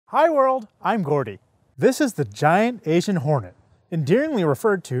Hi world, I'm Gordie. This is the giant Asian hornet, endearingly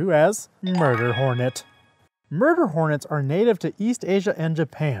referred to as murder hornet. Murder hornets are native to East Asia and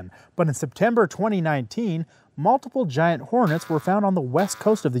Japan, but in September 2019, multiple giant hornets were found on the west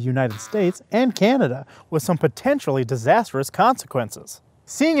coast of the United States and Canada, with some potentially disastrous consequences.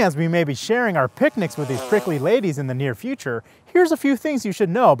 Seeing as we may be sharing our picnics with these prickly ladies in the near future, here's a few things you should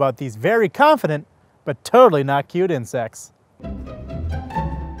know about these very confident, but totally not cute insects.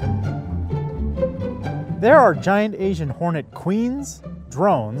 There are giant Asian hornet queens,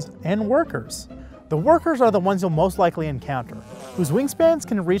 drones, and workers. The workers are the ones you'll most likely encounter, whose wingspans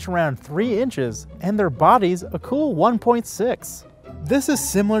can reach around 3 inches and their bodies a cool 1.6. This is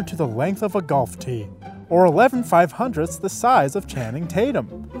similar to the length of a golf tee, or 11/500ths the size of Channing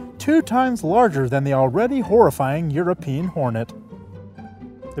Tatum, 2 times larger than the already horrifying European hornet.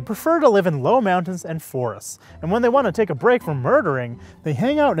 They prefer to live in low mountains and forests, and when they want to take a break from murdering, they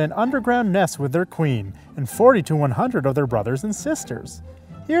hang out in an underground nest with their queen and 40 to 100 of their brothers and sisters.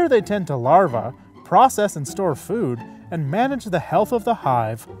 Here they tend to larvae, process and store food, and manage the health of the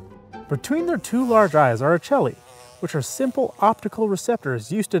hive. Between their 2 large eyes are ocelli, which are simple optical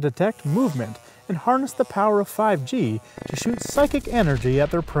receptors used to detect movement and harness the power of 5G to shoot psychic energy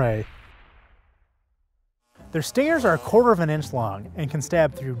at their prey. Their stingers are 1/4 of an inch long and can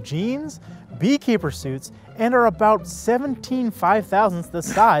stab through jeans, beekeeper suits, and are about 17/5000ths the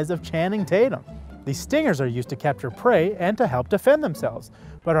size of Channing Tatum. These stingers are used to capture prey and to help defend themselves,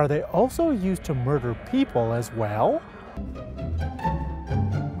 but are they also used to murder people as well?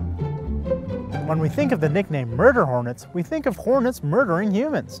 When we think of the nickname murder hornets, we think of hornets murdering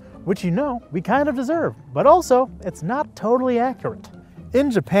humans, which we kind of deserve, but also it's not totally accurate. In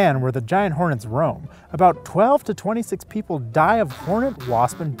Japan, where the giant hornets roam, about 12 to 26 people die of hornet,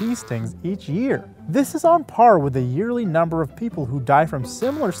 wasp, and bee stings each year. This is on par with the yearly number of people who die from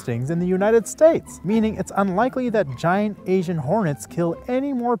similar stings in the United States, meaning it's unlikely that giant Asian hornets kill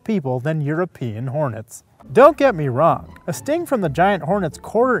any more people than European hornets. Don't get me wrong, a sting from the giant hornet's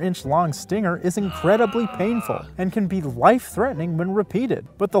 1/4 inch long stinger is incredibly painful and can be life-threatening when repeated,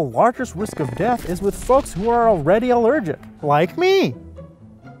 but the largest risk of death is with folks who are already allergic, like me.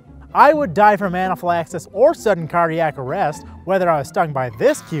 I would die from anaphylaxis or sudden cardiac arrest whether I was stung by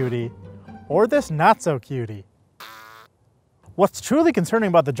this cutie or this not-so-cutie. What's truly concerning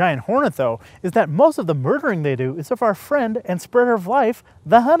about the giant hornet, though, is that most of the murdering they do is of our friend and spreader of life,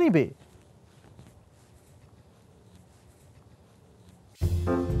 the honeybee.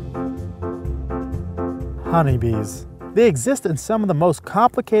 Honeybees. They exist in some of the most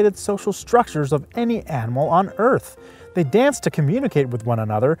complicated social structures of any animal on Earth. They dance to communicate with one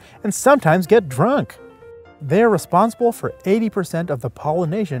another and sometimes get drunk. They are responsible for 80% of the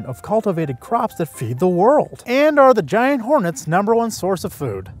pollination of cultivated crops that feed the world, and are the giant hornet's #1 source of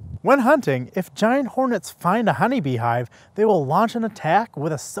food. When hunting, if giant hornets find a honeybee hive, they will launch an attack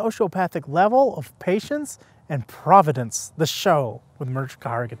with a sociopathic level of patience and Providence, the show with Merch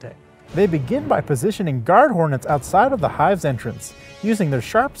Karagate. They begin by positioning guard hornets outside of the hive's entrance, using their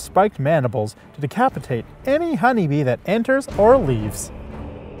sharp spiked mandibles to decapitate any honeybee that enters or leaves.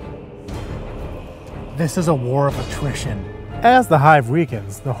 This is a war of attrition. As the hive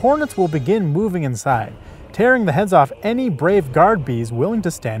weakens, the hornets will begin moving inside, tearing the heads off any brave guard bees willing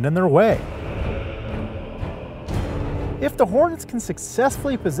to stand in their way. If the hornets can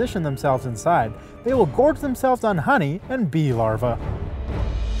successfully position themselves inside, they will gorge themselves on honey and bee larvae.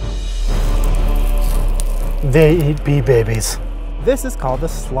 They eat bee babies. This is called the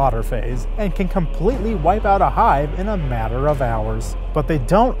slaughter phase and can completely wipe out a hive in a matter of hours. But they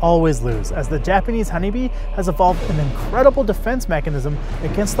don't always lose, as the Japanese honeybee has evolved an incredible defense mechanism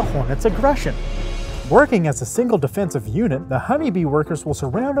against the hornet's aggression. Working as a single defensive unit, the honeybee workers will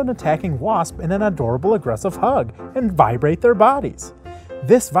surround an attacking wasp in an adorable aggressive hug and vibrate their bodies.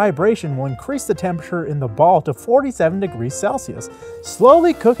 This vibration will increase the temperature in the ball to 47 degrees Celsius,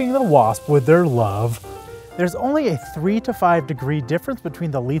 slowly cooking the wasp with their love. There's only a 3 to 5 degree difference between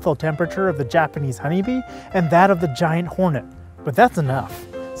the lethal temperature of the Japanese honeybee and that of the giant hornet, but that's enough.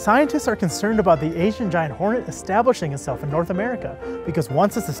 Scientists are concerned about the Asian giant hornet establishing itself in North America, because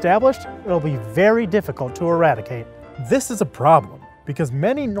once it's established, it'll be very difficult to eradicate. This is a problem, because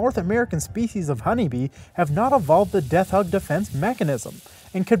many North American species of honeybee have not evolved the death hug defense mechanism,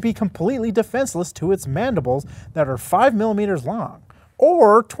 and could be completely defenseless to its mandibles that are 5 millimeters long,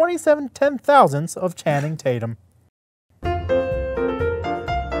 or 27/10,000ths of Channing Tatum.